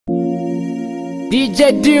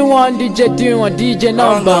DJ D1, DJ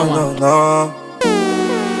number one. No.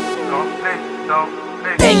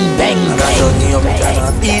 Bang, bang, I got your knee on me,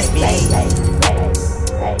 tryna please me.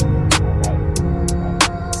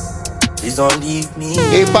 Please don't leave me.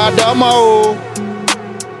 Hey, Padamo.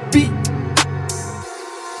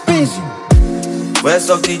 West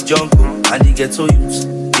of the jungle and the ghetto youths.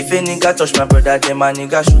 If a nigga touch my brother, then my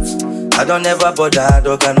nigga shoots. I don't ever bother, I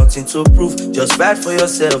don't got nothing to prove. Just fight for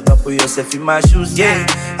yourself, don't put yourself in my shoes, yeah.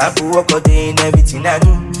 I put work all day in everything I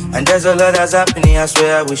do. And there's a lot that's happening, I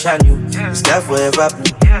swear I wish I knew. The sky forever blue,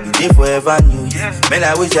 the day forever new. Man,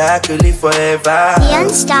 I wish I could live forever. The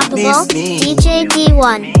unstoppable DJ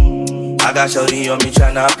D1. I got shawty on me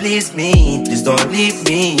tryna please me. Please don't leave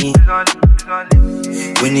me.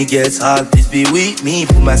 When it gets hard, please be with me.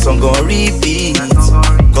 Put my song on repeat.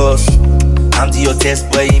 Cause I'm the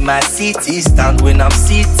hottest boy in my city. Stand when I'm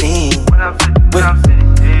sitting. Wait,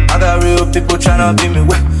 I got real people tryna be me.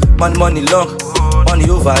 Wait, money long, money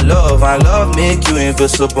over love. And love make you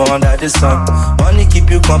invisible under the sun. Money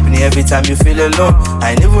keep you company every time you feel alone.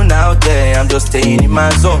 I ain't even out there, I'm just staying in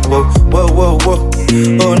my zone. Whoa.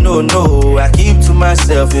 Oh no, I keep to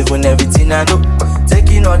myself even everything I do.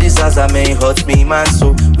 Taking all these as I may hurt me, my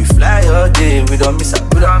soul. We fly all day, we don't miss out.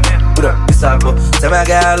 Put up, miss out. Tell my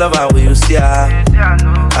guy I love her, will you see her?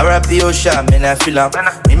 I rap the ocean, man, I feel am.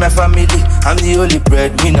 In my family, I'm the only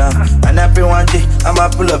breadwinner. And I pray one day, I'ma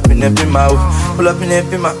pull up in a pima. Pull up in a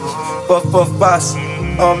pima. Puff, pass.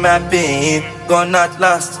 All my pain, gone at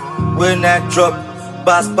last. When I drop,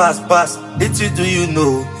 pass. Little do you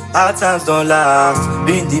know, our times don't last.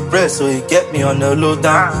 Being depressed, so it kept me on the low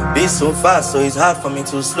down. Being so fast, so it's hard for me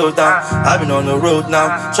to slow down. I've been on the road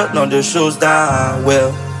now, shutting all the shows down.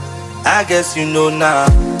 Well, I guess you know now.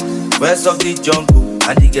 West of the jungle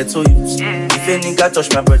and the ghetto youths. If a nigga touch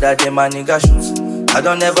my brother, then my nigga shoots. I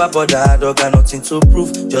don't ever bother, I don't got nothing to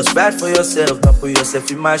prove. Just fight for yourself, don't put yourself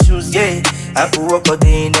in my shoes, yeah. I put work all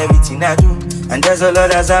day in everything I do. And there's a lot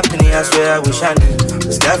that's happening, I swear I wish I knew.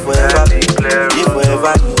 The sky forever, live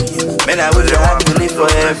forever, yeah. Man, I wish I could live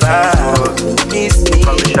forever. Miss me.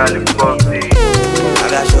 Shallipopi. I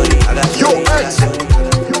got shorty.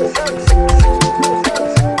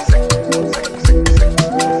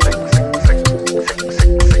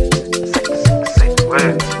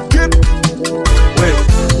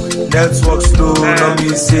 Network slow, no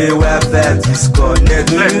me say where that disconnect.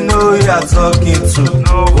 Do you know who you're talking to?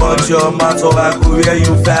 Watch your mouth or I go where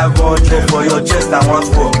you 500 for your chest. I want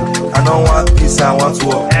war. I don't want peace, I want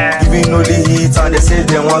war. Giving no the heat and they say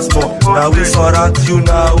they want more. Now we surround you,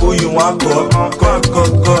 now who you want for? Come,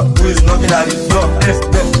 who is knocking at the door?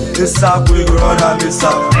 This up, we go run and miss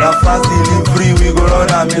up. Now fast delivery, we go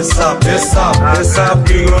run and miss up. This up,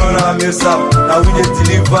 we go run and miss up. Now we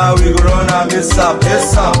deliver, we go run and miss up.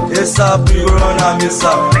 This up, we go run and miss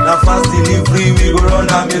up. Now fast delivery, we go run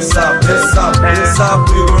and miss up. This up,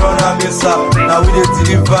 we go run and miss up. Now we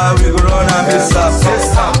deliver, we go run and miss up.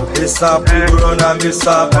 This up, we go run and miss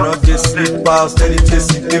up. I don't just sleep out, steady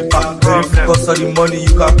chasing paper. Very focus on the money,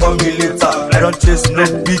 you can call me later. I don't chase no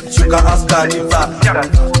bitch, you can ask Anita.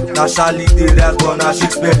 Now Charlie did that one, now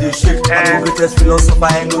Shakespeare they shake. I'm the greatest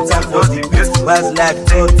philosopher, ain't no time for debate. Wise like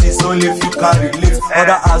 30s, only if you can relate.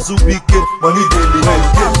 Other Azubi kid, money daily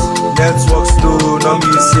relate. Network slow, no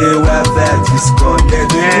me say where that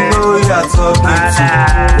disconnect. Do you know who you're talking to?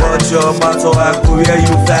 Watch your mouth or I go where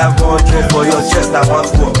you 500 for your chest. I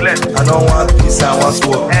want war. I don't want peace, I want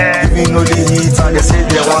war. Giving no the heat and they say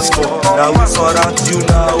they want more. Now we surround you,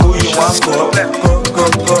 now who you want for?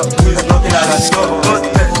 Come, who is knocking at the door?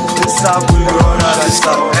 This up, we go run out of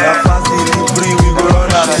stop. Now fast delivery, we go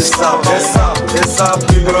run out of stop. This up,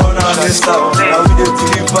 we go run out of stop. Now we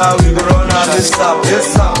deliver, we go run out of stop.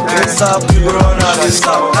 This up, we go run out of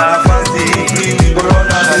stop. Now fast delivery, we go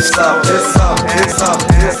run out of stop. This up.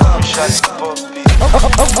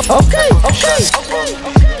 Okay.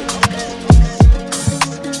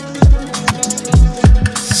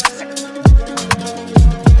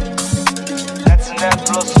 That's an F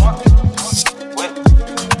plus one. Wait.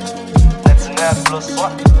 That's an F plus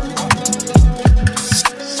one.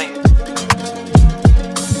 See it.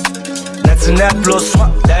 That's an F plus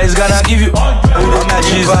one. That is gonna give you all the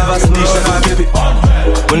matches. Never snitch, never keep it.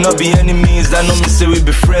 We'll not be enemies, that no me say we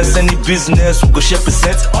be friends. Any business, we go share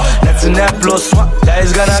percent. That's an F plus one. That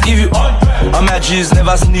is gonna give you all my G's,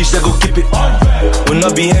 never snitch, they go keep it. We'll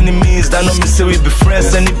not be enemies, that no me say we be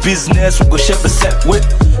friends. Any business, we go share percent. Wait,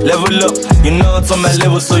 level up. You know it's on my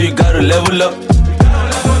level, so you gotta level up.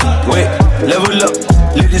 Wait, level up.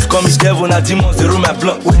 Ladies call me devil, now demons, they roll my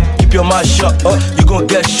block. Wait, keep your mouth shut, you gon'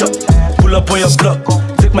 get shot. Pull up on your block,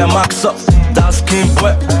 take my marks up. Dark skin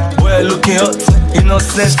boy looking hot.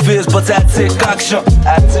 innocent face, but I take action.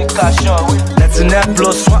 Nothing that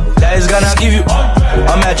plus one, that is gonna give you.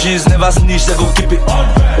 All my G's never snitch, they go keep it.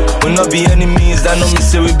 We not be enemies, that know me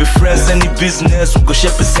say we be friends. Any business, we go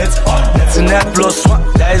share percent. Nothing that plus one,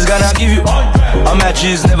 that is gonna give you. All my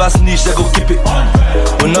G's never snitch, they go keep it.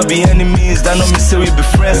 We not be enemies, that know me say we be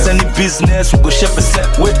friends. Any business, we go share percent.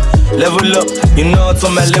 Wait, level up, you know it's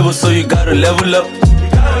on my level, so you gotta level up.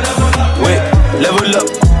 Wait, level up.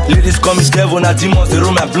 Ladies call me devil, now demons they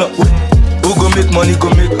roll my blood. Who go make money, go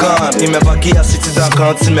make calm. In my backyard, I sit down,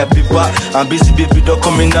 counting my paper. I'm busy, baby, don't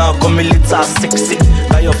come in now, come in later, sexy.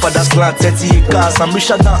 Buy your father's land, 30 acres. I'm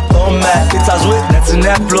richer than all my haters. Wait,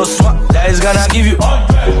 99 plus one, that is gonna give you.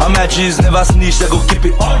 All my G's never snitch, they go keep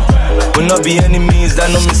it. We not be enemies, that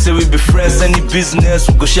know me say we be friends. Any business,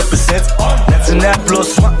 we go share percent. 99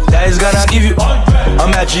 plus one, that is gonna give you. All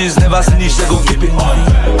my G's never snitch, they go keep it.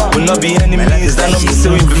 We not be enemies, that know me say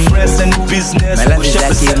we be friends. Any business, we go share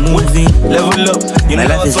percent. Level up, you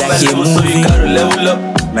know it's on my level, so you gotta level up.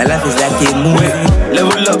 My life is like a movie.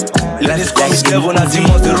 Level up, ladies call me devil, now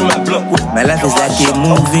demons they roll my blood. My life is like a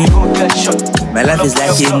movie. My life is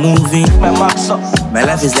like a movie. My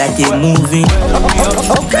life is like a movie.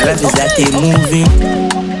 My life is like a movie.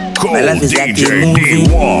 My life is like a movie.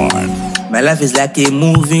 My life is like a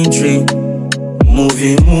moving train.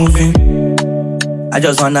 Moving. I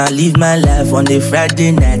just wanna live my life on a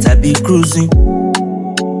Friday night. I be cruising.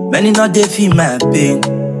 Many not they feel my pain,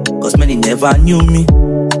 cause many never knew me.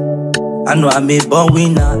 I know I'm a born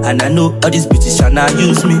winner, and I know all these bitches tryna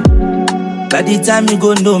use me. By the time you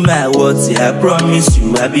go know my words, yeah, I promise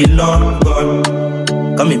you I be long gone.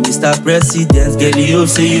 Come in, Mr. President, girl, you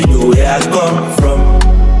say you know where I come from.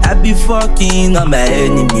 I be fucking on my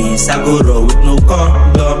enemies, I go raw with no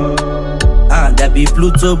condom. And I be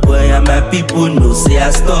Pluto boy, and my people know say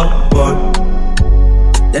I stop born.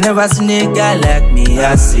 They never seen a guy like me,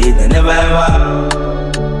 I say they never ever.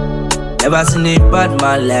 Never seen a bad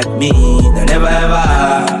man like me, they never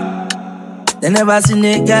ever. They never seen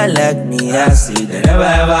a guy like me, I say they never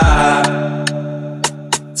ever.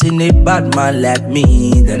 Seen a bad man like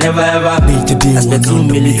me, they never ever. I spent 2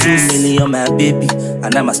 million on my baby,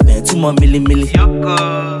 and I'ma spend 2 more million.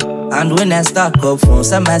 And when I stack up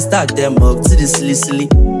phones, I might stack them up to the silly.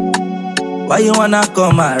 Why you wanna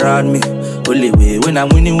come around me? Only way when I'm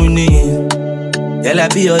winning. Girl, I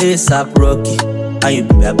be your ASAP Rocky, and you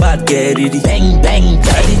be my bad girl, ready. Bang.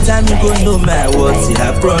 By the time you go know my words,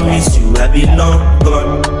 I promise you I be long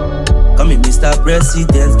gone. Come in, Mr.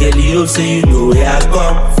 President, girl, you say you know where I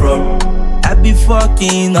come from. I be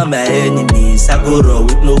fucking on my enemies, I go raw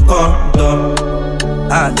with no condom.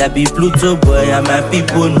 And I be Pluto boy, and my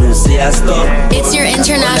people know say I stop. It's your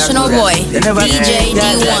international boy, DJ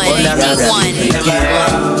D1.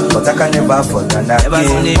 But I can never forget that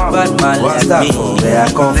game. One start from where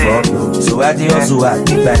I come from. So I do also I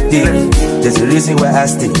keep my day. There's a reason why I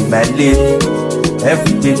stay in my lane.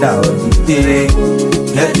 Every day now, every day.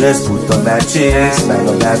 Get dressed, put on my chest, smile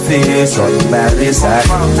on my face, on my wrist. I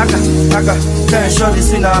can't show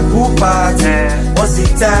this in a pool party. Once the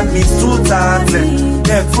time is 2:30.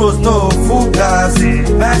 Then froze, no full gas.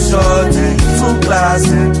 My short, 2 class.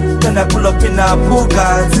 Then I pull up in a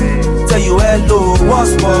Bugatti. Tell you hello,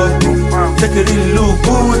 what's more? Take a real look,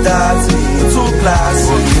 good at me. 2 class.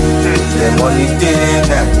 The money day,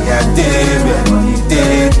 now me a day. The money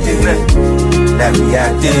day, now me a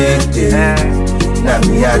day. Now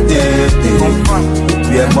me a day.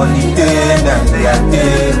 We have money day, now me a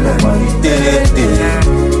day. The money day.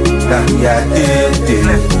 Now me a day.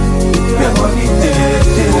 We have money day.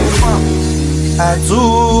 I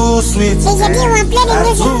too sweet. DJ D1 play the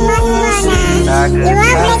music for us, man. You want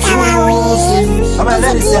to make our way? DJ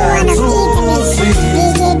D1 too sweet.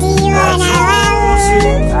 DJ D1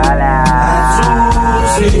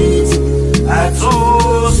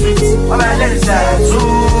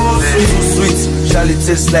 sweet. Charlie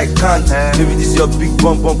tastes like cant. Maybe this your big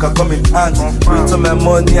bum can come in handy. Wait on my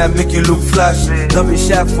money and make you look flash. Don't be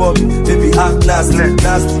shy for me, baby, act nasty.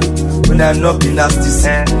 When I not be nasty,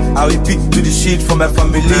 I will pick to the shit for my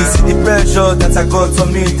family. See the pressure that I got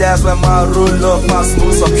on me, that's why my roll up, my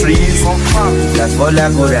smoke some trees. That's all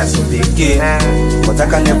I go, that's so big game. But I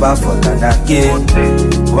can never forget again.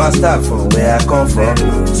 One start from where I come from.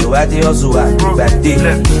 So I did also I do back day.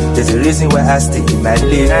 There's a reason why I stay in my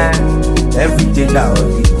lane. Every day now,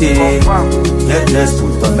 every day. Get just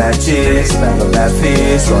put on my chest, smile on my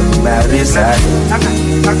face, on my wrist.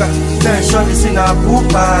 Then show this in a pool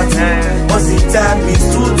party. Once the time is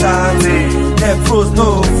 2:30. Then froze,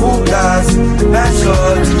 no full gas. Not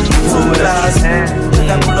short, 2 glass. Then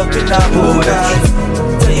I pull up in a Bugatti.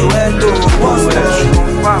 Tell you hello, what's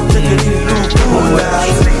more? Take a little look, good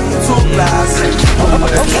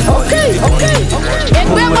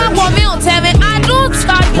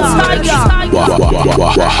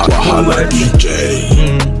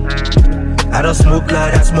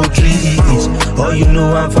streets. Oh, you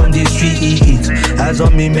know I'm from the streets. Eyes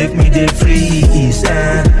on me, make me the freeze.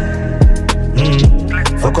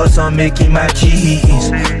 Focus on making my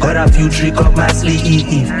cheese. Got a few trick up my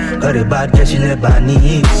sleeve. Got a bad girl, she never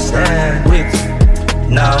needs. Wait,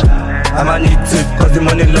 now I'ma need tip, cause the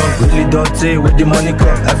money long. Really don't say where the money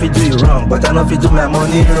come. I feel do you wrong, but I know if you do my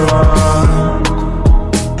money wrong.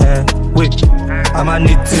 Wait, I'ma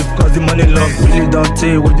need tip, cause the money long. Really don't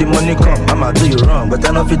say where the money come. I'ma do you wrong, but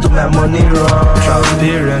I know if you do my money wrong.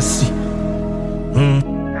 Transparency,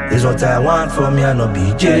 is what I want from me, I know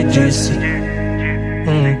be JJC.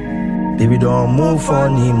 Baby, don't move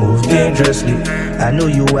funny, move dangerously. I know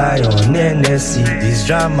you are on NSC. This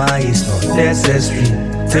drama is not necessary.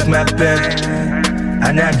 Take my pen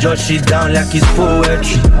and I jot shit down like it's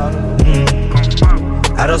poetry.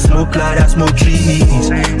 I don't smoke like I smoke trees.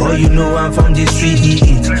 Oh, you know I'm from the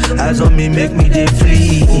streets. Eyes on me, make me the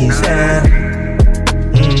freeze.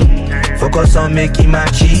 Focus on making my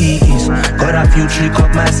cheese. Got a few trick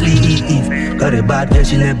up my sleeve. Got a bad girl,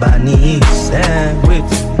 she never needs. Wait,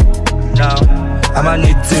 now I'ma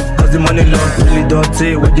need tip, cause the money long. Really don't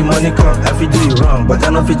say where the money come. I feel do you wrong, but I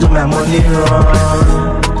know if you do my money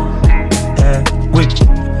wrong. Wait,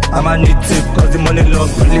 I'ma need tip, cause the money long.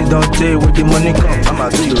 Really don't say where the money come. I'ma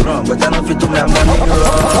do you wrong, but I know if you do my money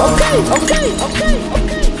wrong. Okay.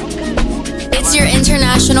 It's your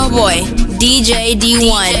international boy, DJ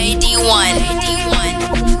D1.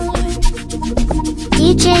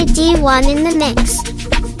 DJ D1 in the mix.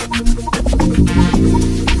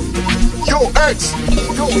 Yo, X!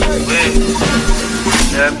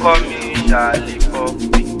 They call me Shallipopi.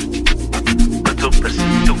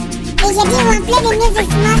 DJ D1 play the music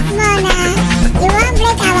smart now. You want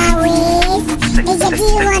break our ways? DJ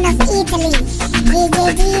D1 of Italy. DJ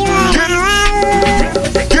D1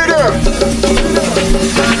 Get up!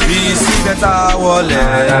 Receive better wallet.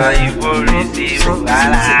 You will receive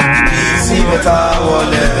Receive better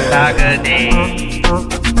wallet.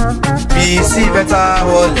 Receive better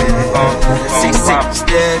wallet. 6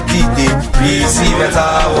 steady day. Receive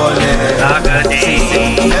better wallet.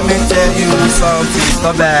 Let me tell you something, it's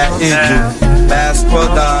not bad, age. Bad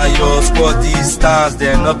squad and your squad distance,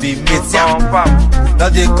 they not be mates. Now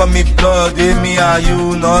they call me blood, with me and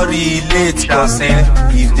you not relate. Cause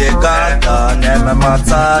if they got done, my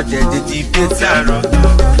matter, they debate.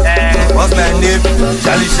 What's my name?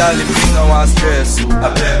 Shally, me no want stress, so I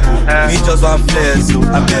beg you. Me just want flex, so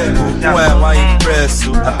I beg you. Who am I impress, so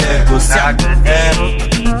I beg you.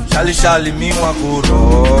 Shally, me want go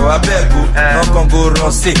raw, I beg you. No can go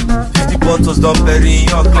wrong, say 50 bottles don't bury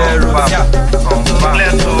your clear road.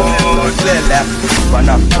 Clear left,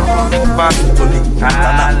 banana, Tony,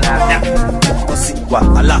 Tana, Osikwa,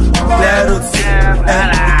 Allah, clear road,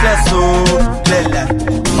 clear so, clear left,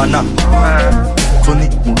 banana. Tony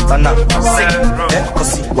Montana,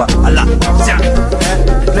 Osikwa, Allah,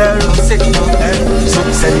 clear road, so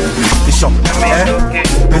send the shop,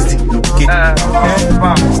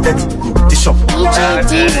 steady the shop. DJ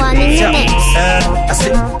D1 in the mix. I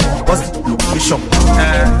say, what's the location?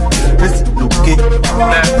 Where's the location?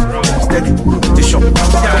 Steady the shop.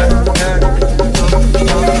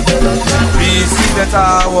 Receive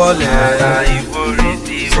better wallet. You will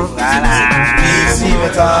receive Receive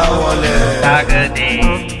better wallet.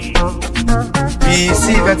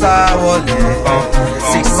 Receive better wallet.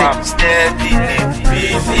 6 steady.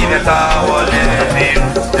 Receive better wallet.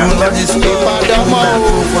 Do not disturb, do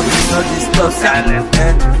not disturb.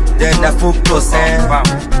 Then I focus,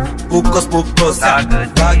 focus.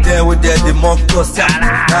 Back then we did the mock us.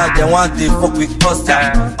 Now they want to fuck with us.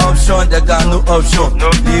 Option, they got no option.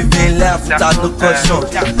 Living life without no caution.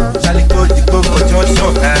 Charlie go the go for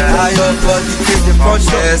junction. I your body take the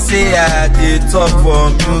function. Say I did talk for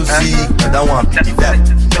music. I don't want people back.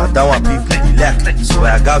 I don't want people relax. So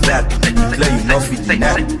I got that. Declare you not fit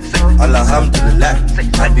now. Alhamdulillah.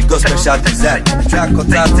 I be got special design. Track or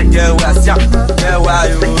time to get where I see. Get where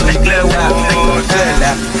you declare where.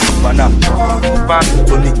 Mana,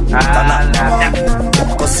 Tony, Tana,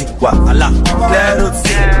 Osikwa, Allah, clear road,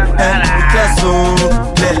 clear so,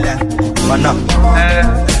 clear Mana,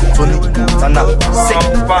 Tony, Tana,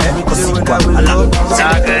 Osikwa, Allah.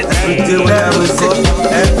 Every day when I wake up,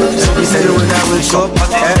 every day when I wake up,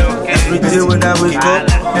 every day when I wake up,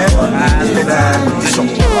 every day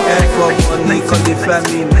for money, cause they find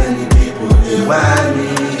me many people, they want me.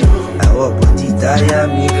 I walk but they tire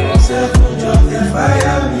me, themselves just they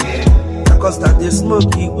fire me. Cause that they smoke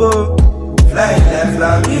go, fly like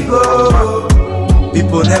flamingo.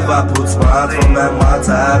 People never put my hand on my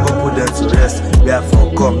matter, I go put them to rest. Where for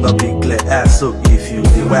come, not be clear ass. So if you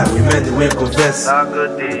the white women, the way go vest.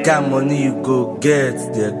 The kind of money you go get,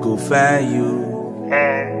 they go find you.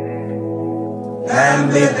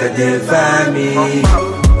 Handmade that they find me.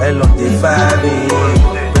 Hello, they find me.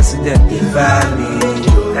 President, they find me.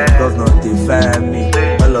 Governor, they find me.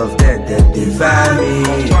 All of them, they find me.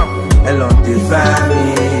 Hello, they find me.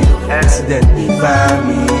 President, they find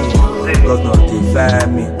me. Governor, they find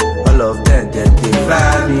me. All of them, they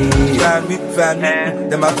find me. Find me,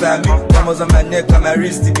 them my family. Diamonds on my neck and my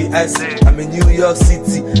wrist to be icy. I'm in New York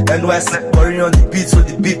City, NYC. Pouring on the beat so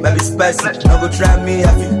the beat might be spicy. Now go try me,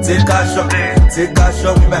 I feel take a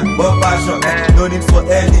shot with my bomb passion. No need for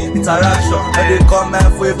any interaction. Now they come my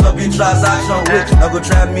way for big transaction. Wait, now go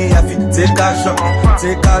try me, I feel take a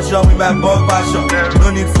shot with my bomb passion.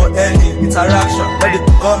 No need for any interaction. Now they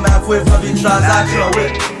come my way for big transaction.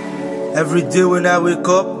 Wait. Every day when I wake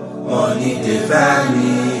up, money they find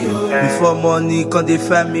me. Before money can they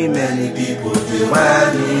find me, many people they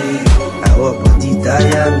want me. I work on the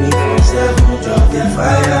tire me, 7 jobs they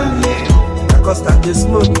fire me. I constant they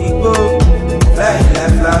smoke me go, flying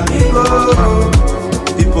like flamingo.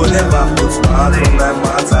 People never put my hand on my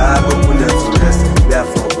matter, I go put them to rest.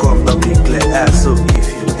 Therefore come, not be clear ass. So if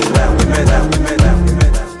you the right women.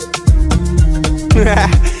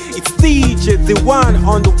 It's DJ, the one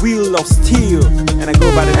on the wheel of steel. And I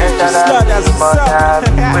go by the name of Slut as a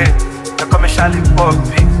Wait, you call me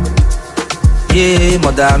Shallipopi. Yeah,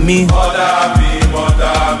 mother me.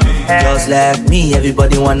 Just like me,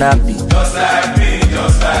 everybody wanna be. Just like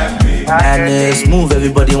me. And it's move,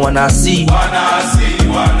 everybody wanna see. Wanna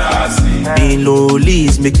see. Being lowly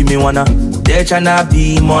is making me wanna. They're tryna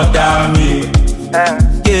be more than me.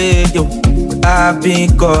 Yeah, yo. I've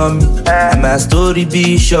been coming, and my story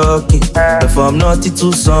be shocking. But from nothing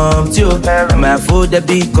to something, and my food they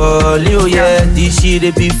be calling. Oh yeah, this shit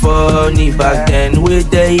they be funny. Back then, where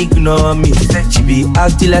they ignore me, she be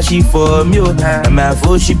acting like she for me. And my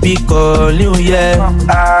food she be calling. Oh yeah,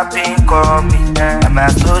 I've been coming, and my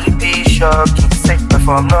story be shocking. But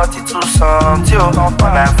from nothing to something, and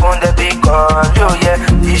my phone they be calling. Oh yeah,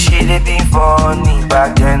 this shit they be funny.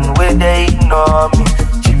 Back then, where they ignore me,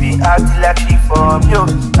 acting like she from you,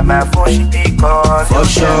 and my phone she be calling. For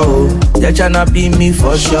sure, they tryna be me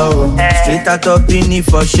for sure. Straight out of Pini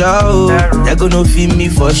for sure. They gonna feel me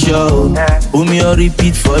for sure. Put me on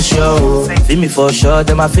repeat for sure. Feel me for sure,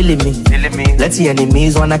 them a feeling me. Let the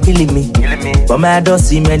enemies wanna killing me. But my I don't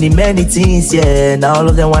see many things, yeah. Now all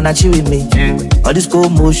of them wanna chill with me. All this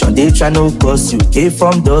commotion, they tryna cause you. Came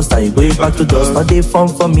from dust, and you going back to dust. Not they fun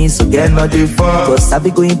for me, so get not they fun. Cause I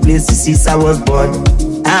be going places since I was born.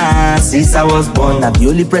 Since I was born, I'm the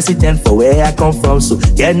only president for where I come from. So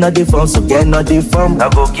get not the from, so get not the from. I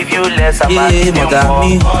go give you less, I'm yeah, mother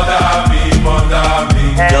me.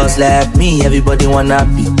 Just like me, everybody wanna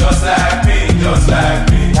be. Just like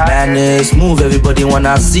me. Man is move, everybody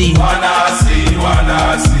wanna see.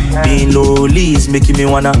 Wanna see. Being lowly is making me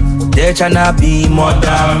wanna. They're tryna be more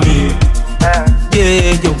than me.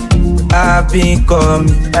 Yeah, yo. I've been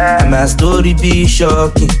coming, and my story be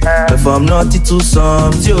shocking. But from nothing to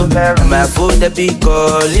something, and my phone they be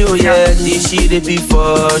calling. Oh yeah, this shit they be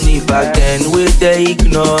funny. Back then, where they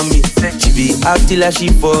ignore me, she be acting like she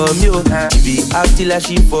for me. She be acting like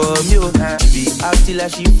she for me. She be acting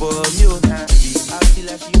like she for me. She be acting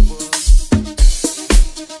like she for me.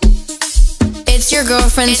 It's your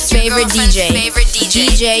girlfriend's favorite DJ,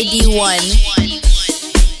 DJ D1.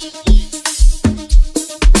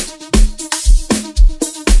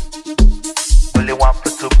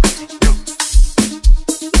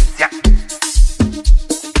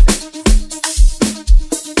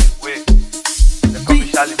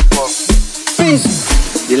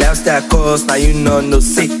 The lifestyle cost, now you know no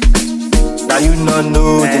sick. Now you know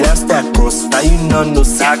the lifestyle cost, now you know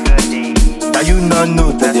sick. Now you know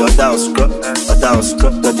that the other house crop,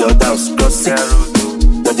 that the other house crop sick.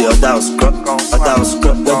 That the other house crop, that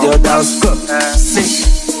the other house crop sick.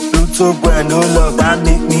 Pluto boy no love, that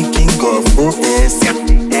make me king of OS.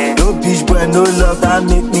 No bitch boy no love, that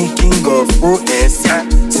make me king of OS.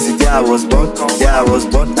 Since the day I was born,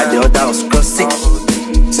 at the other house crop sick.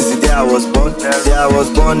 Since the day I was born, at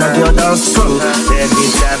the other house crop. Every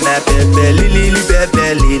time I pepe lili,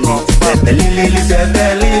 pepe lili. Every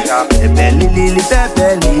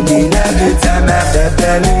time I pepe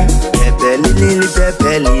lili.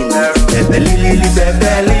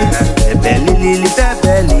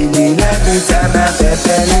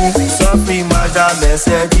 Sorry, madame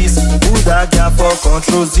Mercedes, who that girl for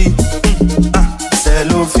control Z? C'est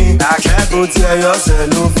l'office, check ó tiẹ̀ yọ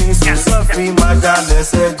cellophane. So Sophie, madam,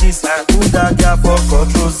 messages. Put that girl for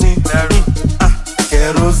control.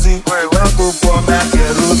 Kerosene, don't go for my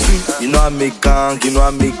kerosene. You know I make gang, you know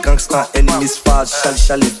I make gangster. Enemies fast,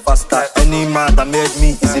 shally faster. Any man that made me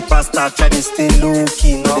is a pastor. Try to stay low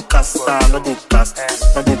key, not the caster, not the cast,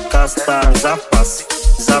 not the caster.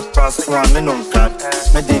 Is that pass one, men on card.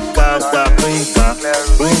 Not the card that bring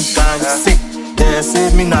sick. They say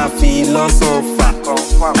me not philosopher.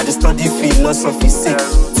 I just study philosophy, sick.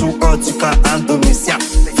 Too hot, you can't handle me, yeah.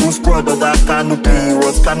 Full squad of that cannot be,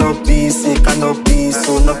 what cannot be, say cannot be.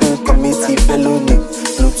 So nothing committee felony.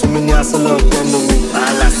 Look too many as a lot of enemy.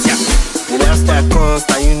 Alaska, the last time cost,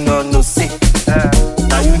 now you know no sick.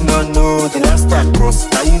 Now you know the last time cost,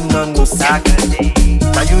 now you know sick.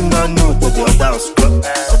 Now you know to the other house, the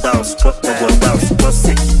other house, the other house,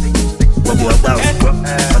 sick. The other house, the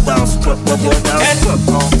other house, the other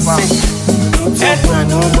house, sick.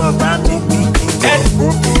 No love, I make me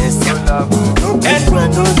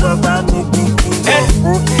no love, I make me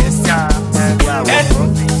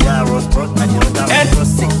yeah, I was broke, and the other house was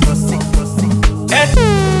sick.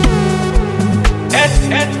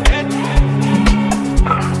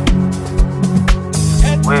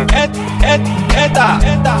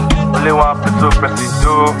 Only one pistol press it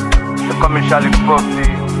do. They call me Shallipopi.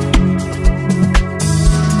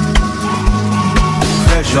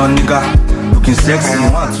 Fresh on nigga, looking sexy.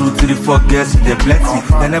 1, 2, 3, 4 girls, they plenty.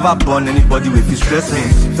 They never born anybody with you stress me.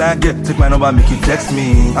 Thank get, take my number, make you text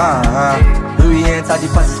me. When we enter the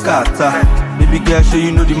party scatter. Baby girl, show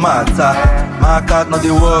you know the matter. My card not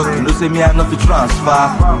the work, you know say me I not fi transfer.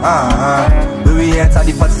 When we enter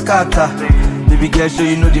the party scatter. Baby girl, show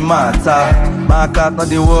you know the matter. My card not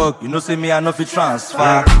the work, you know say me I not fi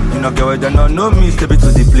transfer. You know girl, they don't know me, step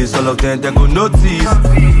into the place, all of them they go notice.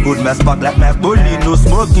 Good mess back like my bully, no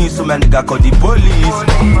smoking, so my nigga call the police.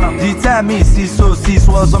 The time is 6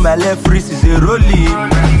 walls on my left wrist is a rolling.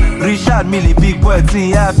 Richard Millie, big boy,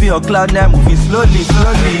 thing, happy on cloud 9, moving slowly.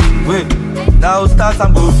 Wait, now start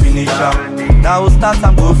I'm go finish up. Now start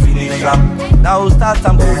I'm go finish up. Now start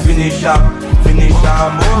I'm go finish up. Finish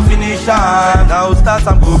up, oh finish up. Now start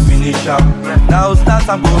I'm go finish up. Now start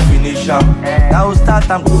I'm go finish up. Now start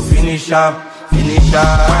I'm go finish up. Finish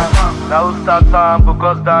up. Now start time go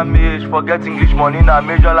cause damage. Forget English money na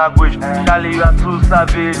major language. Charlie, you are too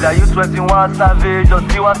savage. Are you 21 savage or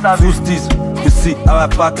 31 savage? This, you see our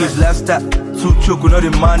package lifestyle. Too choke, we know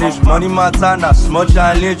the manage. Money matter, na small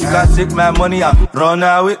challenge. You can't take my money and run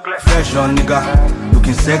away. Fresh on nigga,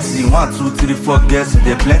 looking sexy. 1, 2, 3, 4 girls,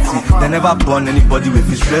 they plenty. They never born anybody with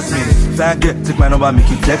you stress me. Thank get, take my number, make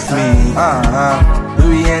you text me. When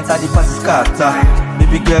we enter the party scatter.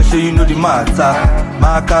 Baby girl, show you know the matter.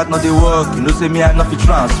 My card not the work, you know say me I not fi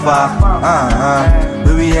transfer.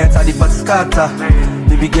 When we enter the party scatter.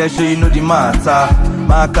 Baby girl, show you know the matter.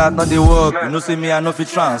 My card not the work, you know say me I not fi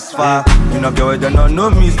transfer. You know girl, they don't know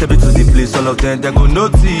me, step into the place, all of them they go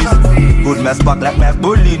notice. Good mess back like my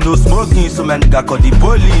bully, no smoking, so my nigga call the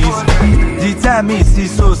police. The time is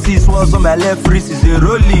 6 walls on my left wrist is a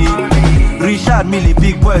rolling. Richard Millie,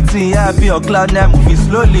 big boy, thing, happy on cloud 9, moving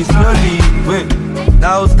slowly. Wait,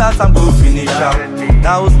 now start I'm go finish up.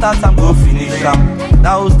 Now start I'm go finish up.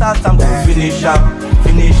 Now start I'm go finish up.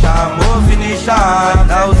 Finish up, oh finish up.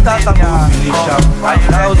 Now start I'm go finish up.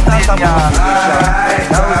 Now start I'm go finish up.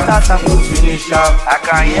 Now start I'm go finish up. I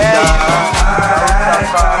can hear you.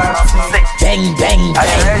 Bang, bang, Are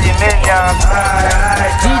you ready,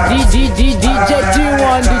 DJ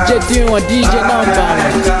D1, DJ number.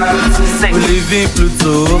 We live in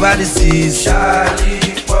Pluto over the seas.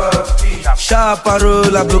 Sharp and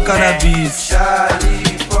roll and blow cannabis.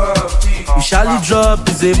 You Shalli drop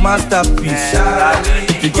is a masterpiece.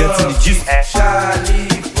 You get to the gist.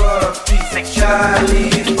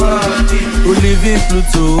 We live in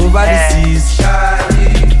Pluto over the seas.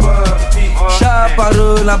 Sharp and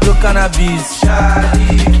roll and blow cannabis. You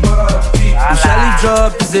Shalli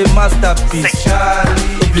drop is a masterpiece.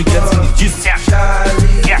 You get to the gist.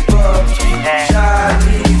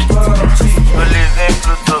 We live in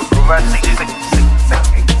Pluto over the seas.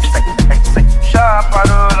 Sharp and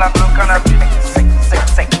roll and blow cannabis.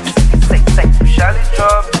 Shalli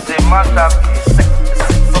drop is a masterpiece.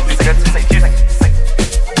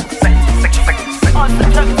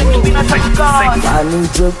 My new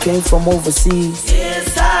drip came from overseas.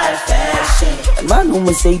 Inside fashion. And my new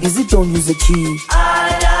Mercedes, it don't use a key. I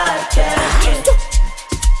like it.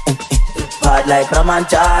 Hard like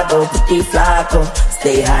Promotional, pretty flaco.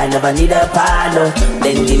 Stay high, never need a palo.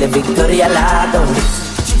 Then deal a Victoria Lago.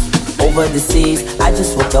 Over the seas, I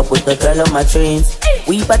just woke up with the girl on my dreams.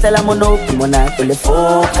 We battle a monopoly, monopoly,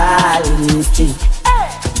 focal in the street.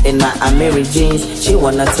 in my Amiri jeans. She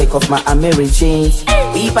wanna take off my Amiri jeans.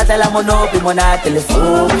 People tell her no, be mona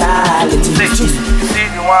telephone quality. See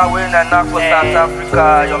the one when I knock for South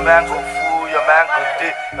Africa. Your man go fool, your man go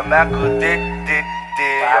dick, your man go dick.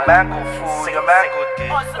 Your man go fool, your man go dick,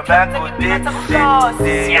 your man go dick,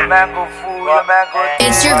 your man go fool, your man go dick.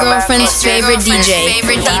 It's your girlfriend's favorite DJ,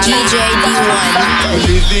 DJ D1.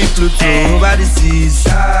 Living Pluto over the seas.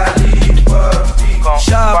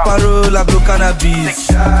 Shallipopi, blow cannabis.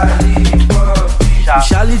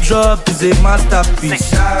 Shalli drop is a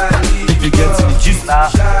masterpiece. If you get to the gist,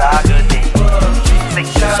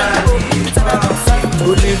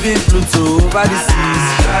 living Pluto over the seas.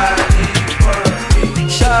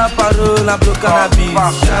 Shallipopi, blow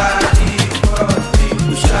cannabis.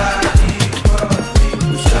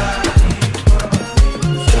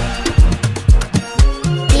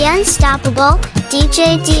 The unstoppable DJ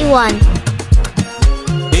D1.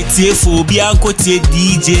 ATF Bianco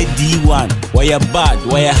DJ D1. Why you bad?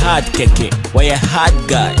 Why you hard keke? Why you hard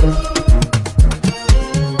guy?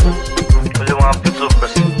 Only one pizza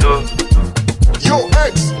president. Yo,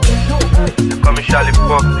 X. Come in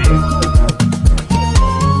Shallipopi.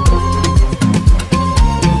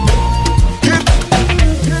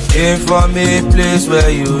 Came from a place where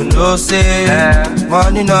you know say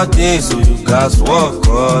money not day, so you guys work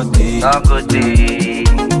all day.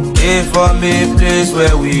 Came from a place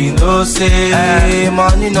where we know say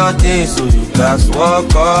money not day, so you guys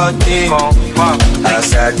work all day.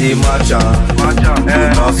 As I did my job, you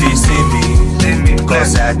know fi see me.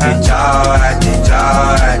 Cause I did job. As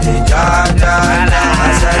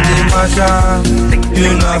I did my job,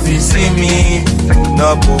 you know fi see me.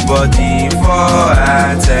 No nobody for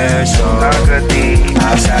attention.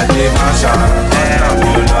 As I did my job,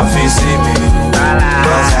 you know fi see me.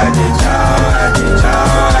 Cause I did job.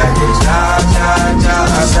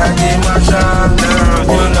 As I did my job,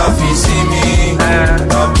 you know fi see me.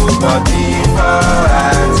 No nobody for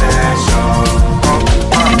attention.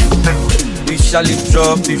 If Shalli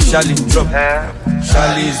drop,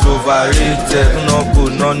 Shalli's overrated. No.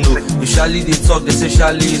 If Shalli they talk, they say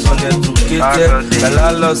Shalli is uneducated. The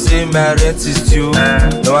landlord say my rent is due.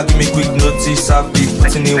 Now I give me quick notice. I'll be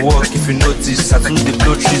putting in work if you notice. I took the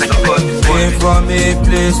blow trees. Came from a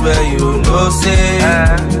place where you know say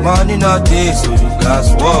money not day, so you guys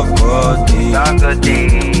work all day.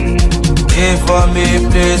 Came from a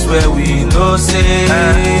place where we know say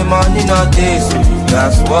money not day, so you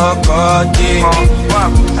guys work all day.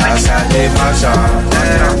 As I did my job,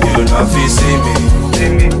 you know fi see me.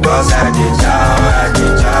 Cause I did job.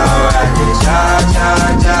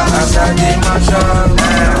 As I did my job,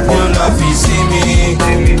 you know fi see me.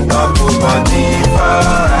 No nobody for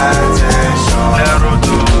attention.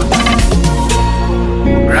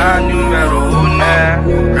 Brand numero.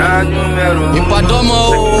 Ipadomo,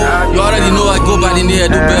 you already know I go by the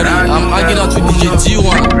name of Berry. I'm hanging out with DJ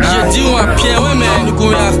D1. DJ D1, Pierre, women, you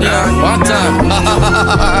come here one time.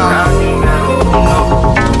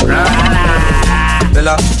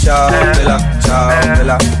 Bella ciao,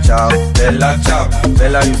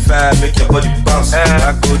 Bella you fine, make your body bounce. I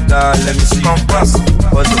go down, let me see you bounce.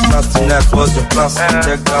 What's your plans tonight? What's your plans?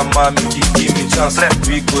 Check out my Mickey, give me chance.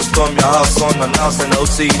 We go storm your house unannounced, and I'll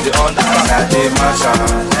say you the understand. I did my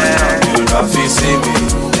chance, you not feel see me.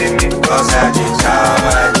 Cause I did ciao.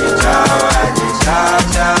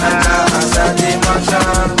 As I did my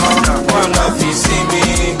chance, you not feel see me.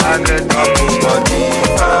 I get nobody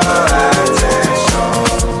for attention.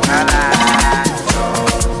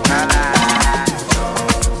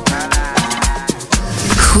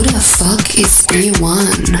 Who the fuck is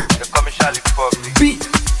D1?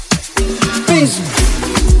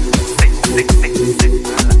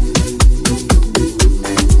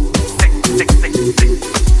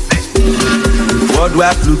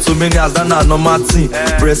 Worldwide Pluto manias, that not normal thing.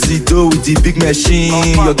 Presido with the big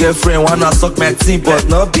machine. Your girlfriend wanna suck my team, but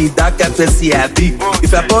not be that kind of person I be.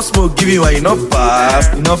 If I pass smoke, give you one, you not pass.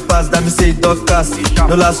 That me say it don't cast.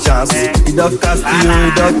 No last chance. It don't cast you.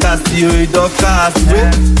 It don't cast. Say it don't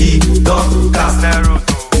cast.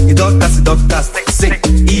 It don't cast.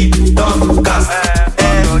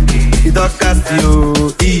 It don't cast you.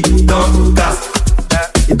 It don't cast.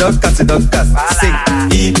 It don't cast. Say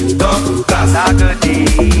it don't cast.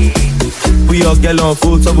 We all get on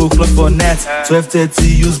full double clock for net. 12:30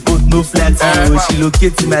 use both no flats. She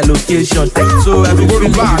locate my location. So I be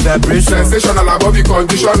feeling the vibration. Sensational above the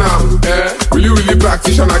conditioner. Really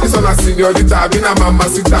practitioner. This one a seniorita. Been a mama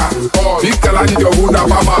sita. Big girl I need your wound up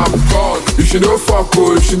mama. God. If she no fuck,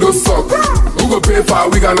 oh, if she no suck. Who go pay for a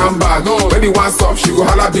wig and handbag? When he wants up, she go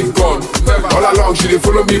holla big gun. All along, she dey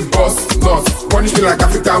follow me boss, nuts. Punish me like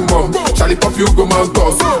African mom. Shallipopi, you go mount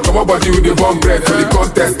us. Come on, body with the bomb bread for the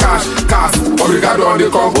contest. Cash, obrigado on the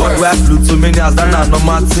conquest. One way I flew too many hours, that's not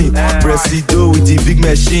normal thing. Presido with the big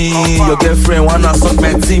machine. Your girlfriend wanna suck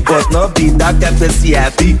my team, but not be that kind of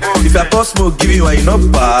happy. If I pour smoke, give you one, you not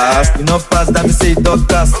pass. You not pass, that me say dog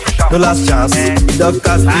cast. No last chance. Dog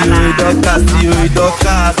cast you, dog cast you, dog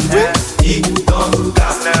cast. He dog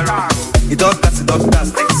cast. He dog cast, he dog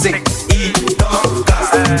cast. Say, he dog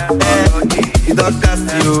cast. He dog cast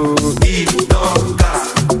you, he dog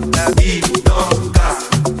cast. He dog cast.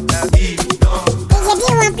 He dog cast. DJ D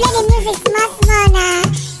want play the music smart now.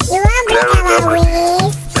 You want break our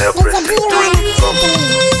waist. DJ D want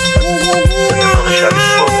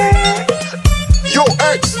Yo,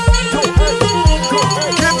 X.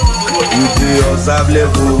 You dey observe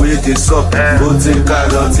level with the sup. Go take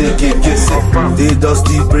carrot, take a kiss. They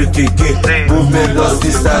dusty break again. Movement dusty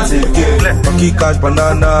start again. Monkey catch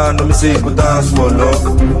banana, no me say go dance for love.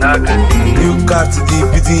 You catch the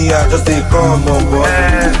beating, I just take come on board.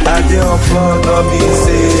 I dey on floor, no me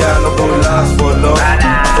say I no go last for long.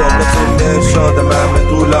 Forgot to mention the man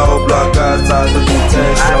medulla oblongata, the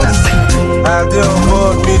detention. I dey on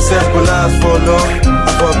board, me say go last for long.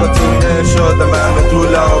 Forgot to mention the man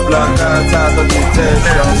medulla oblongata, the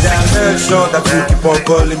detention. Mention that you keep on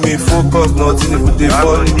calling me, focus, nothing if they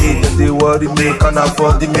follow me. That they worry me, can't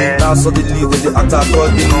afford me. Now suddenly they act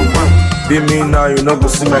according me. Be me now, you know go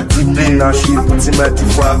see my TP. Now she putting my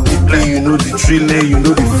teeth for a PP. You know the trilling, you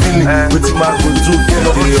know the feeling. Waiting my go to get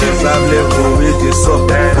up the exam level with this up.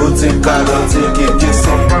 Go take carrot, take it, kiss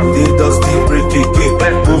up. They dusty break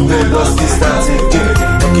again. Movement dusty start again.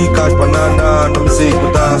 Monkey catch banana, no me say go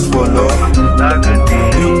dance for love.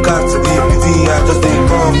 You catch the beating, I just ain't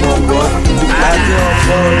come on board. I don't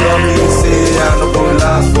follow me, say I no go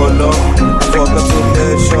last for long. Forgot to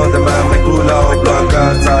mention the man medulla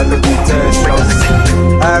oblongata, the detention.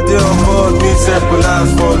 I don't hold me, say go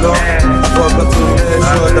last for long. Forgot to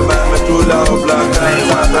mention the man medulla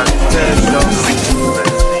oblongata, the detention.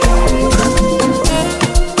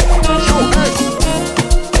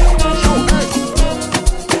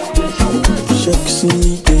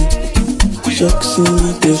 Chaque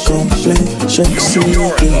sinité complain, chaque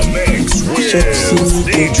sinité, chaque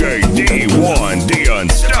sinité. DJ D1, the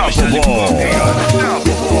unstoppable.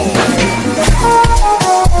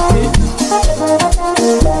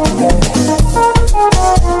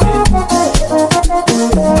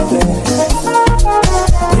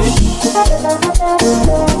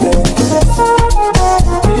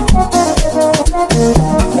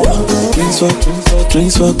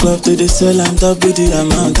 Drinks for club to the cell, I'm top with the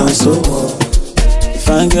amount and so.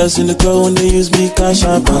 Fine girls in the crowd when they use me cash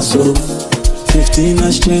up and so. 15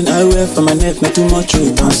 a string I wear for my neck, not too much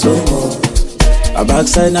weight and so. A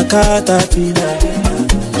backside na caterpillar.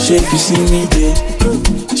 Shake you see me there,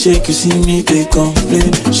 shake you see me they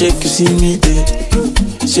complain. Shake you see me there,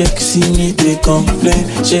 shake you see me they complain.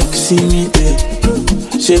 Shake you see me there,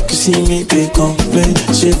 shake you see me they complain.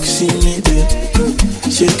 Shake you see me there,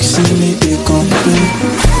 shake you see me they complain.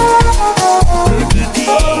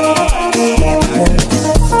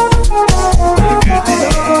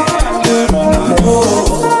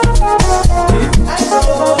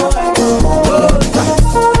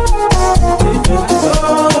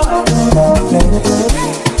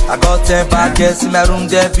 I got 10 bad girls in my room,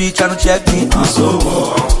 they be trying to check me.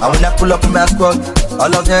 And when I pull up in my squad,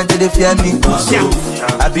 all of them they fear me.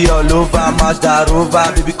 I be all over, match that rover.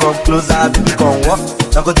 Baby come closer, baby come walk.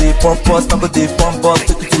 Now go they pump us, now go they pump us.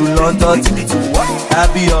 Take it to London, take it to what?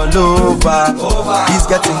 I be all over, it's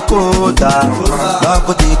getting colder. Now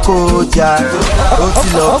go they cold, yeah. Go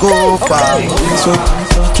till I go far.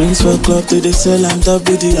 Drinks for club to the cell, I'm top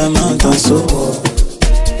with the amount and so.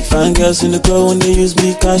 Fine girls in the crowd when they use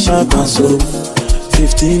me cash up and so.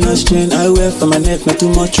 15 a string I wear for my neck, not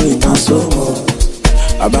too much weight and so.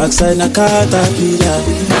 A backside na caterpillar.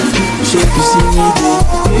 Shake you see me there,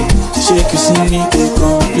 shake you see me they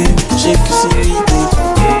complain. Shake you see me there,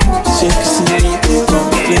 shake you see me they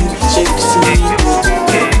complain. Shake you see me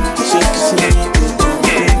there, shake you see me they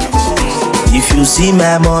complain. If you see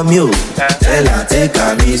my mom, yo, tell her take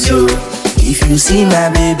her miss you. If you see my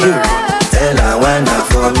baby, tell her why not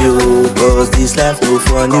from you. Cause this life no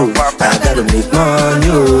fun you. I gotta make money,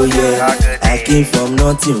 oh yeah. I came from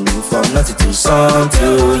nothing to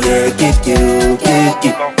something, yeah. Kick you,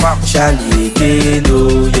 Charlie again,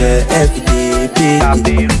 oh yeah. Every day,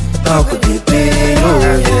 baby, now could they pay,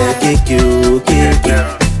 oh yeah. Kick you,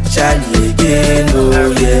 Charlie again,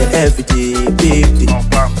 oh yeah. Every day, baby,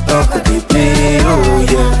 now could they pay.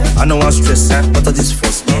 don't want stress, what are this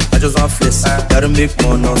fuss? I just want flex, gotta make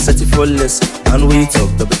more, no, set it for less. And we talk,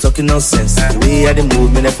 they'll be talking nonsense. The way I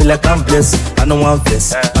move, man, I feel like I'm blessed. I don't want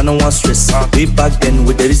vest, I don't want stress. Way back then,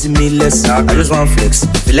 with the reason me less. I just want flex,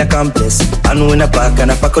 feel like I'm blessed. And when I pack,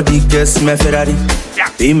 and I pack all the girls in my Ferrari.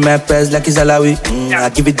 Be my price like it's Alawi. I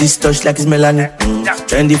give it this touch like it's Melanie.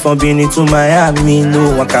 Trendy from Benin to Miami,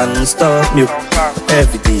 no one can stop me.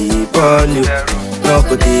 Every day, ball you.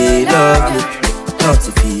 Nobody love you. Not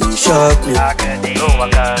if he shock you. No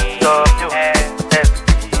one can stop you. Every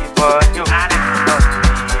day, ball you. Not if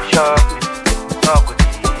he shock you. Nobody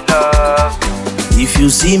love you. If you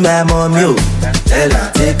see my mom, yo, tell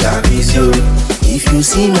her take a video. If you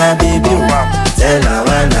see my baby, tell her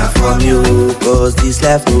when I'm from you. Cause this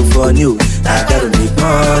life no fun you. I gotta make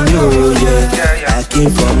money, oh yeah. I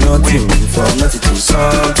came from nothing to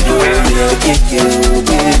something, oh yeah. Kick you,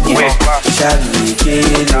 Charlie,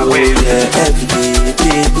 oh yeah. Every day,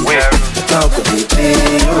 baby, talk with me,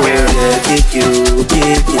 oh yeah. Kick you,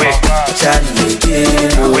 Charlie,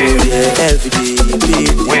 oh yeah. Every day,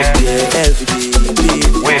 baby, yeah. Every day,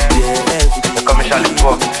 baby, yeah.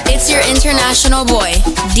 It's your international boy,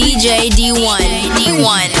 DJ D1.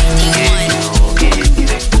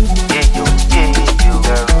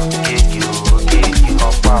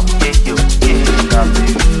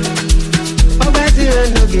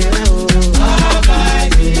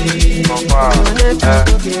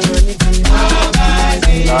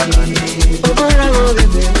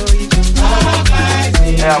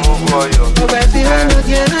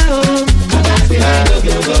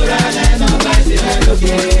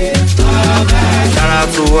 Shout out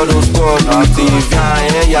to all those boys with the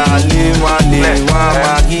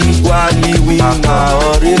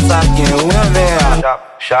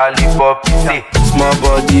Shallipopi, small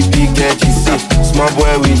body, big edgy, small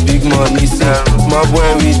boy with big money, small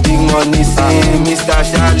boy with big money, Mr.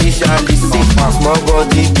 Shalli, small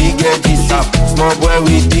body, big edgy, small boy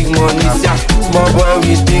with big money, small boy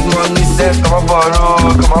with big money, come on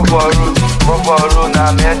borrow,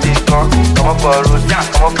 na medic, come on borrow, na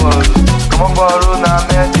medic, come on borrow, na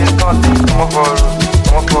medic, come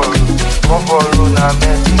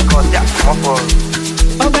on borrow.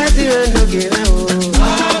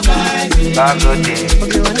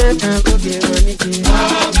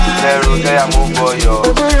 Lẹ́rù kẹ́yà mú bọ̀yọ̀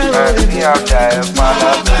ní àjà ẹ̀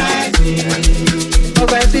padà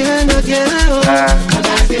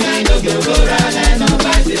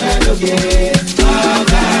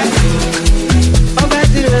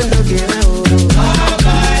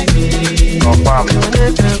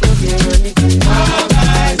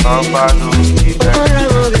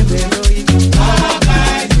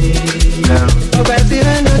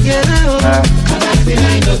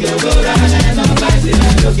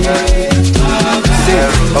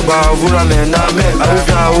Ọba òwúrọ̀ mẹ́ náà mẹ́,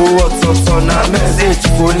 àwùjọ àwọ̀ tọ̀tọ̀ náà mẹ́, ṣé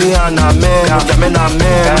ìtìfòlì àná mẹ́, ìjàmẹ́ náà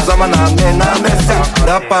mẹ́, ìjàmẹ́ náà mẹ́ náà mẹ́,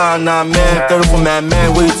 dápà náà mẹ́, kẹrùfù mẹ́ mẹ́,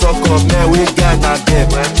 we talk of mẹ́, we get náà dem.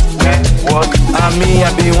 I mean, I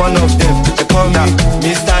be one of them. They call me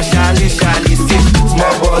Mr. Shalli,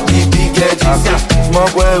 small body, big edges, small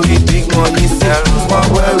boy with big money, small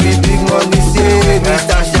boy with big money,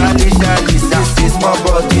 Mr. Shalli, small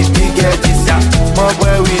body, big edges, small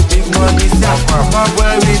boy with big money, small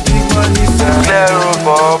boy with big money, Lero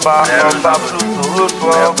Boba, Bluetooth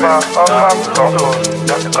Boba,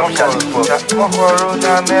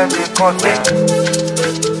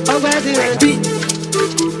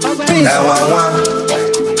 I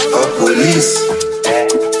want police.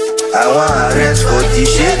 I want arrest for the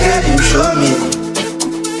shit you show me.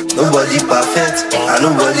 Nobody perfect and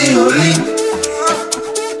nobody holy.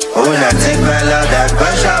 Oh, when I take my life, I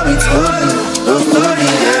crash out with holy. No story,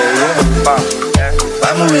 yeah.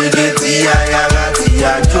 I'm gonna get the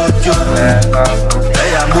Jojo.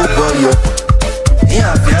 Hey, I'm a boy.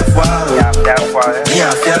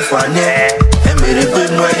 Yeah, fair for net. And made a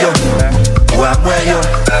good way. I'm where you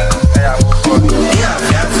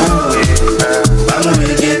I'm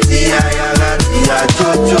gonna get the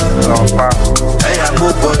Jojo. Hey, I'm a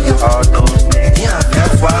boy.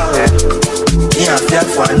 Yeah, fair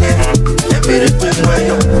for net. And made a good way.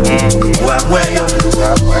 I'm where you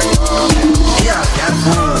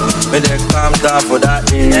May they calm down for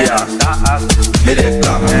that area.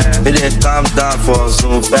 May they calm down for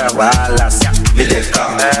Zoom fair wireless. May they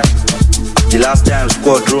calm. The last time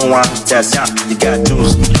squad drew one test, you got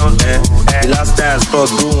juice. The last time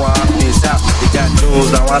squad drew one piece, you got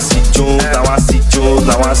juice. Now I see Jones, now I see Jones,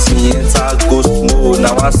 now I see enter ghost mode.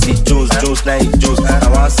 Now I see Jones, now he Jones.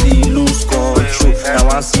 Now I see lose control.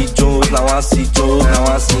 Now I see Jones, now I see Jones,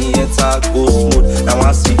 now I see enter ghost mode. Now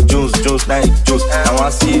I see Jones, now he Jones. Now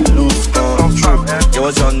I see lose control. Yeah,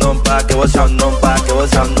 what's your number? what's your number? Get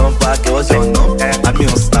what's your number? Get what's your number? I'm me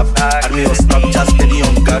on Snap, just steady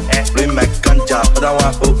on God. Bring my ganja, other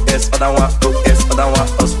one OS, other one OS, other one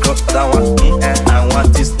Oscar, other one. I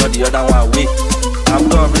want this, not the other one. Wait, I'm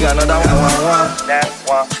gonna bring another one.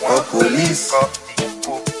 For police, I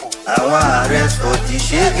want arrest for the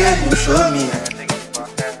shit you show me.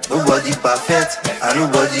 Nobody perfect, and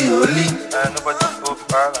nobody holy. But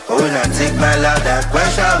when I take my loud and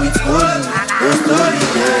question with holy, no story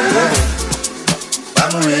there. I'm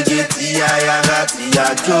gonna get the aya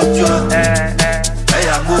jojo. I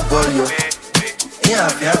am go for you. Ni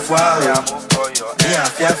afia fwa, ni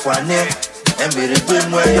afia fwa ne. Embere pe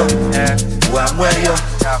mweyo, wa mweyo.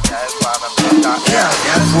 Ni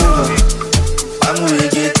afia fwa. I'm gonna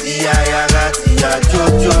get the aya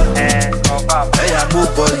jojo. I am go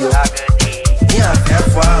for you. Ni afia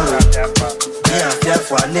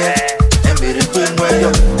fwa ne. Embere pe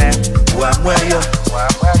mweyo, wa mweyo.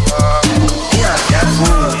 Ni afia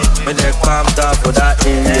fwa. Me dey calm down for that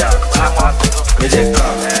area. Me dey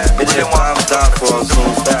calm down for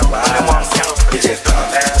some time. Me dey calm.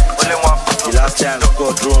 The last time I go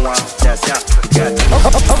through one,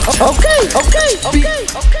 Okay.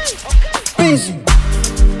 Easy.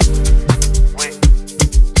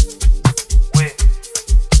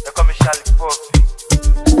 They call me Shallipopi.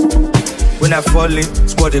 When I fall in,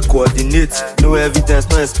 squad they coordinate. No evidence,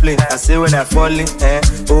 no explain. I say when I fall in,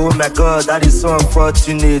 oh my God, that is so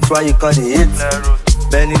unfortunate. Why you call it hate?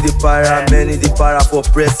 Many the para for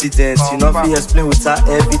president. You know if you explain without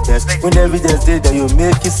evidence. When evidence dey, then you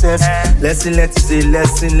make it sense. Lesson learned is a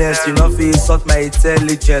lesson learned. You know if you insult my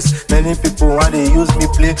intelligence. Many people want to use me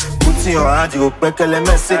play. Put in your hand, you go back and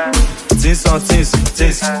mess it. Things on things.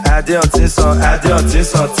 I did on things on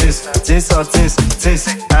things. Things on things.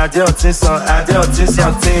 I did on things on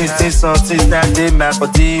things. Now they my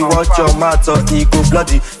body, watch your mouth or ego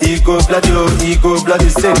bloody,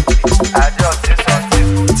 say. I did on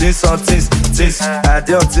things on things. Things on things. I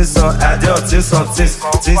did on things on things. I did on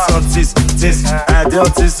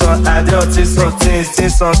things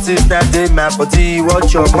on things. Now they my body,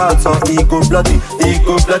 watch your mouth or ego bloody,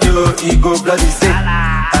 say. I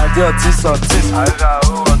did on things on things. I got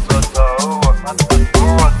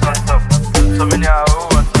so many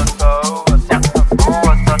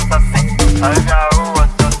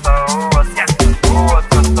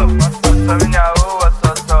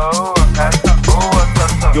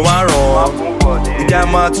you want wrong? You get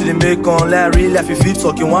mad to the make on like real life if you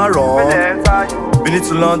talk you want wrong. Been it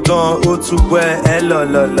to London, oh to where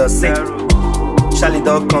hello say.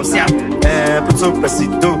 Charlie.com, put up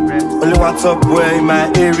presido. Only one top boy in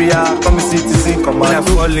my area. Come citizen, come on. When I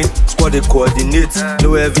fall in, squad they coordinate.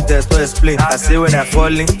 No evidence, no explain. I say when I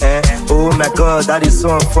fall in, oh my God, that is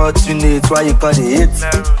so unfortunate. Why you call it hate?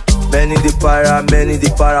 Many the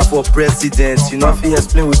para for president. You know if you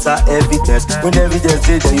explain without evidence. When evidence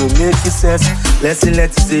dey, then you make it sense. Lesson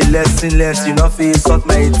learned is a lesson learned. You know if you insult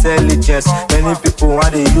my intelligence. Many people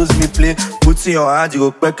want to use me play. Put in your hand, you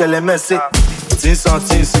go back and mess it. Things on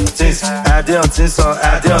things. I did on things on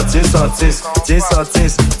things. Things on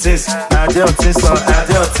things. I did on things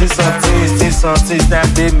on things. Now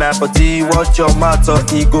they my body, watch your mouth or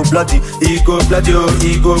ego bloody,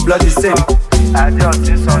 say. I did on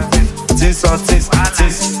things on things. Things on things. I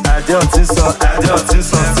did on things on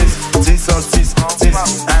things. Things on things. I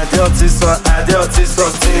did on things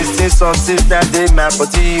on things. Now they my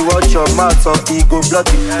body, watch your mouth or ego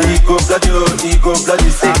bloody,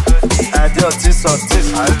 say. I did on things on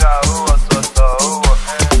things.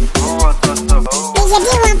 DJ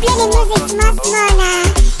D1 play the music small now.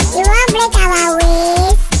 You want break our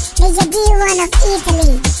ways? DJ D1 of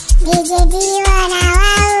Italy. DJ D1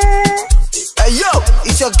 wow. Hey yo,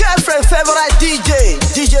 it's your girlfriend favorite DJ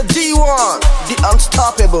D1, the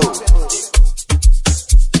unstoppable.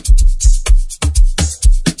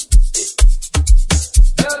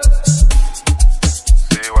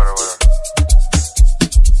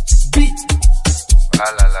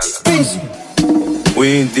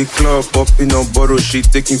 We in the club, popping on borrow shit,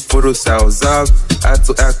 taking photos, I was out. I had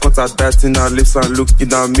to act, cut her that in her lips and looking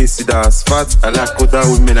at me, see that as fat. I like other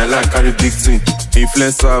women, I like carry big thing.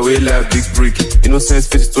 Influencer, we like big brick. Innocence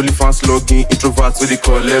face, only fans logging. Introverts, what they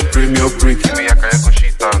call it, premium brick. Me, I can't go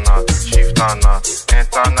shift or not.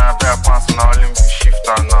 Enter now, bear pants on all in shift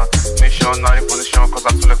or not. Make sure now in position, cause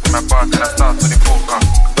I too left my back and I start to the focus.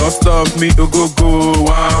 Don't stop me, go,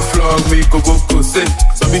 one flog me, go, say.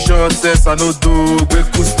 So be sure says I no do. Quick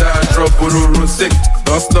cool style drop or sick.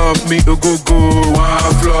 Don't stop me to go.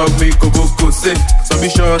 One vlog me go sick. So be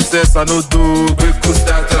sure says I no do. Quick cool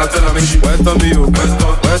style tell her make she wet on me,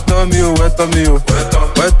 wet on me, wet on me,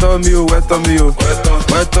 wet on me, wet on me,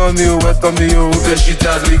 wet on me, wet on me, okay, she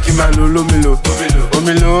does licky my lolo milo,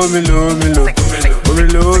 omilo, omilo, omilo,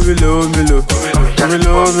 omilo, omilo, omilo,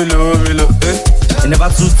 omilo, omilo, omilo, You never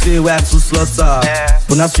too say where to slaughter.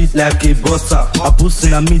 But not sweet like a butter. I put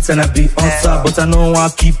in a meat and I be on top. But I know I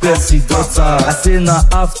keep Percy daughter. I say now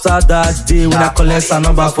after that day when I collect a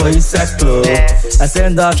number for his sector. I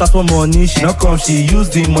send her transfer money, she not come, she use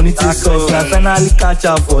the money to call. I finally catch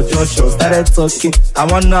her for Joshua. Started talking, I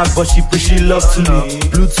want her but she push she love to me.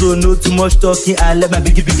 Pluto, no too much talking, I let my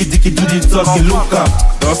biggie dicky do the talking. Look up.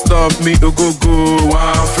 Don't stop me to go.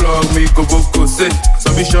 One vlog me go sick.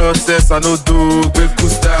 So be sure says I no do. Quick cool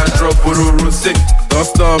style drop or sick. Don't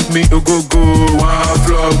stop me to go. One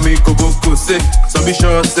vlog me go sick. So be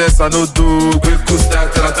sure says I no do. Quick cool style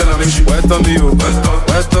tell her make she wet on me,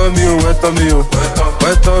 wet on me, wet on me,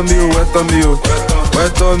 wet on me, wet on me,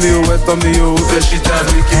 wet on me, wet on me, okay, she does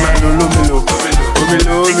licky my lolo milo,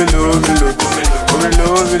 omilo, omilo, omilo, omilo,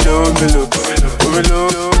 omilo, omilo, omilo.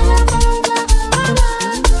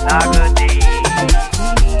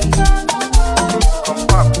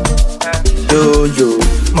 Yo,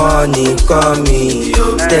 money coming,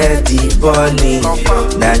 steady balling,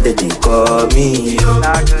 now that they call me.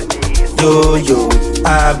 Yo, I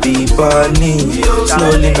be balling,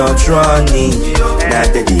 slowly not running, now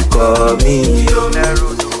that they call me.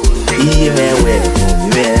 Even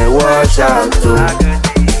wash out to,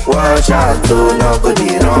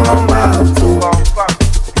 nobody run out to.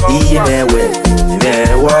 Even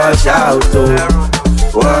wash out to,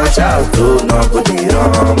 nobody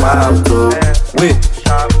run out to. Wait,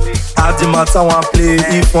 how the matter one play?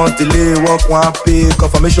 If one delay, work one pay.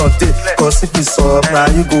 Confirmation take, cause if it's up, now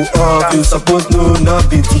you go up. You suppose no, not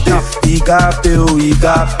be today. He got pay, he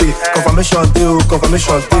got pay. Confirmation day,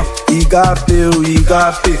 confirmation day. He got pay, he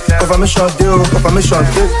got pay. Confirmation day, confirmation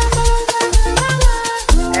day.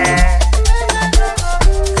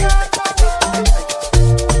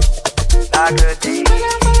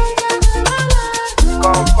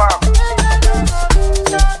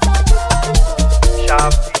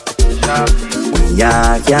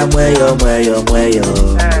 Ya mueyo.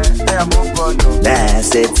 Na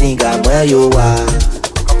se tinga mueyo wa.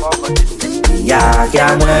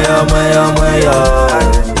 Ya mueyo.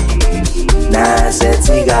 Na se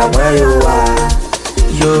tinga mueyo wa.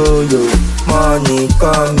 Yo, money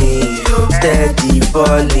coming, steady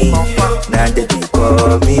balling. Now that they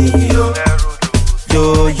call me.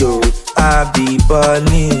 Yo, I be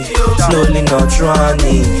balling, slowly not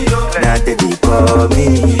running. Now that they call me.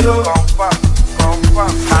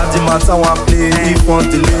 How the matter one play? If one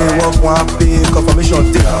delay, work one pay. Confirmation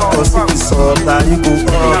take, cause if it's up, now you go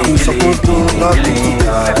up. You supposed to not be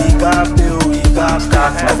today. He got pay, he got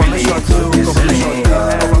pay. Confirmation take, confirmation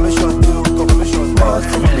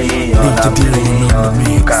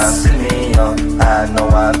you can't see me, I know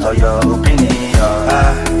I know your opinion.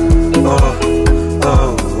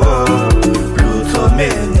 Pluto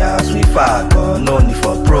manias, we fuck on, no need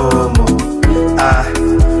for promo.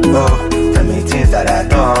 Tell me things that I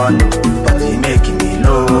don't know, but it making me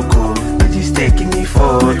loco. It is taking me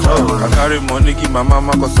photo. I carry money, give my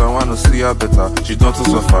mama cause I wanna see her better. She don't to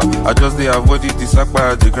suffer. I just dey avoid it, this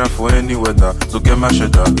acquire the ground for any weather. So get my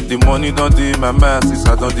cheddar. The money don't do my masses,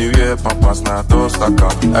 I don't do wear pampas, now don't stack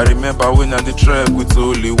up. I remember when I the track with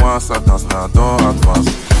only one sentence, now don't advance.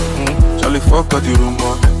 Charlie fuck all the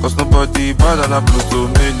rumor, cause nobody better than Pluto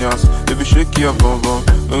manias. Baby shake your bum bum,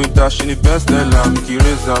 when we dash in the best line, make it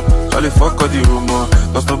raise up. Charlie fuck all the rumor,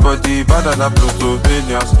 cause nobody better than Pluto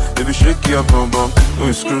manias. Baby shake your bum bum, when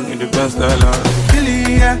we screw in the best line.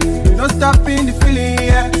 Feeling, yeah, no stopping the feeling,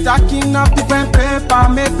 yeah. Stacking up different paper,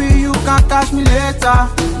 maybe you can catch me later,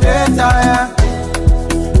 yeah.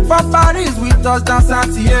 For Paris with us down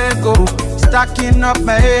Santiago. Stacking up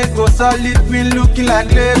my ego, solid green looking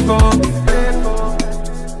like Lego.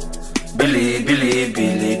 Billion.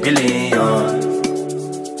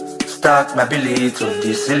 Stack my billy to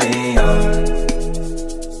the ceiling.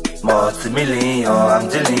 Multi-million, I'm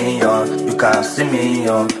dealing. You can't see me,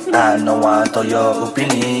 I know what all your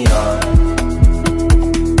opinion.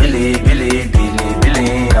 Billion.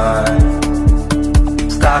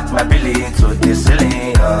 Stack my billy to the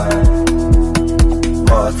ceiling.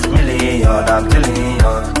 Multi-million, I'm dealing.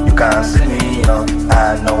 You can't see me,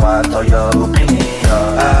 I know what all your opinion.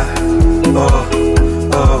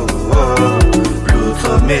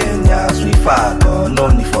 Pluto manias, we fuck on, no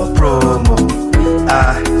need for promo.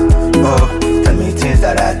 Tell me things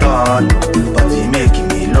that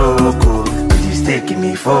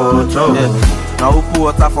photo. Now who put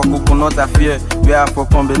water for coconut I fear. Where I for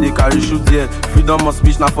come, but they carry shoot there. Freedom of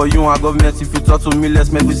speech now for you and government. If you talk to me,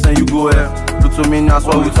 let's make me send you go here. Look to me, that's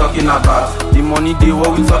what we talking about. The money they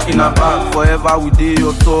what we talking about. Forever we day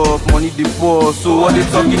your top, money they poor. So what they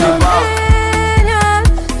talking about?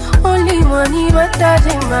 Only money matters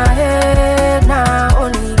in my head now.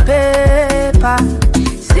 Only paper.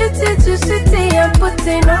 City to city, I'm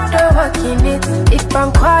putting up the work in it. If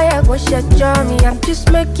I'm quiet, go shut me. I'm just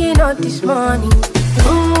making all this money.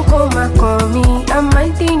 Come me, I'm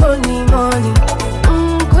minding only money.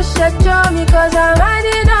 Go shut me, cause I'm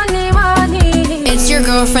minding only money. It's your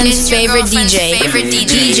girlfriend's favorite DJ,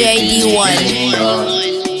 DJ D1.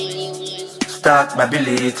 Stack my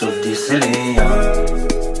billy to the ceiling,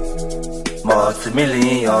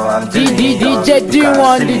 multi-million, I'm DJ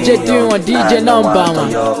D1, DJ D1, DJ number one.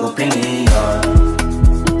 Your opinion,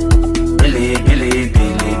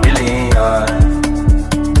 billion.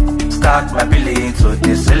 Stack my billy to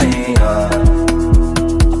the ceiling,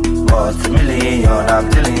 multi-million, I'm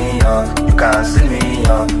billion. You can't see me,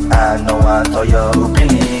 I know I know your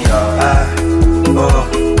opinion.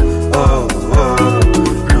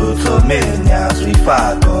 Plutomanias, we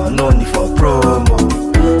fuck on, no need for promo.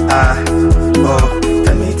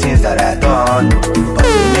 Tell me things that I don't know, but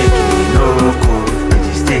you making me loco, you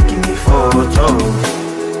just taking me photos.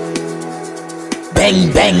 Bang,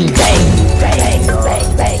 bang, bang, bang, bang,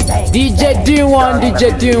 bang, bang. DJ D1, DJ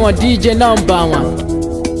D1, DJ number one.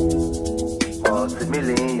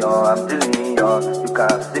 Multi-million, I'm billion. You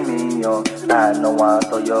can't see me, I know I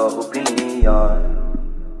know your opinion.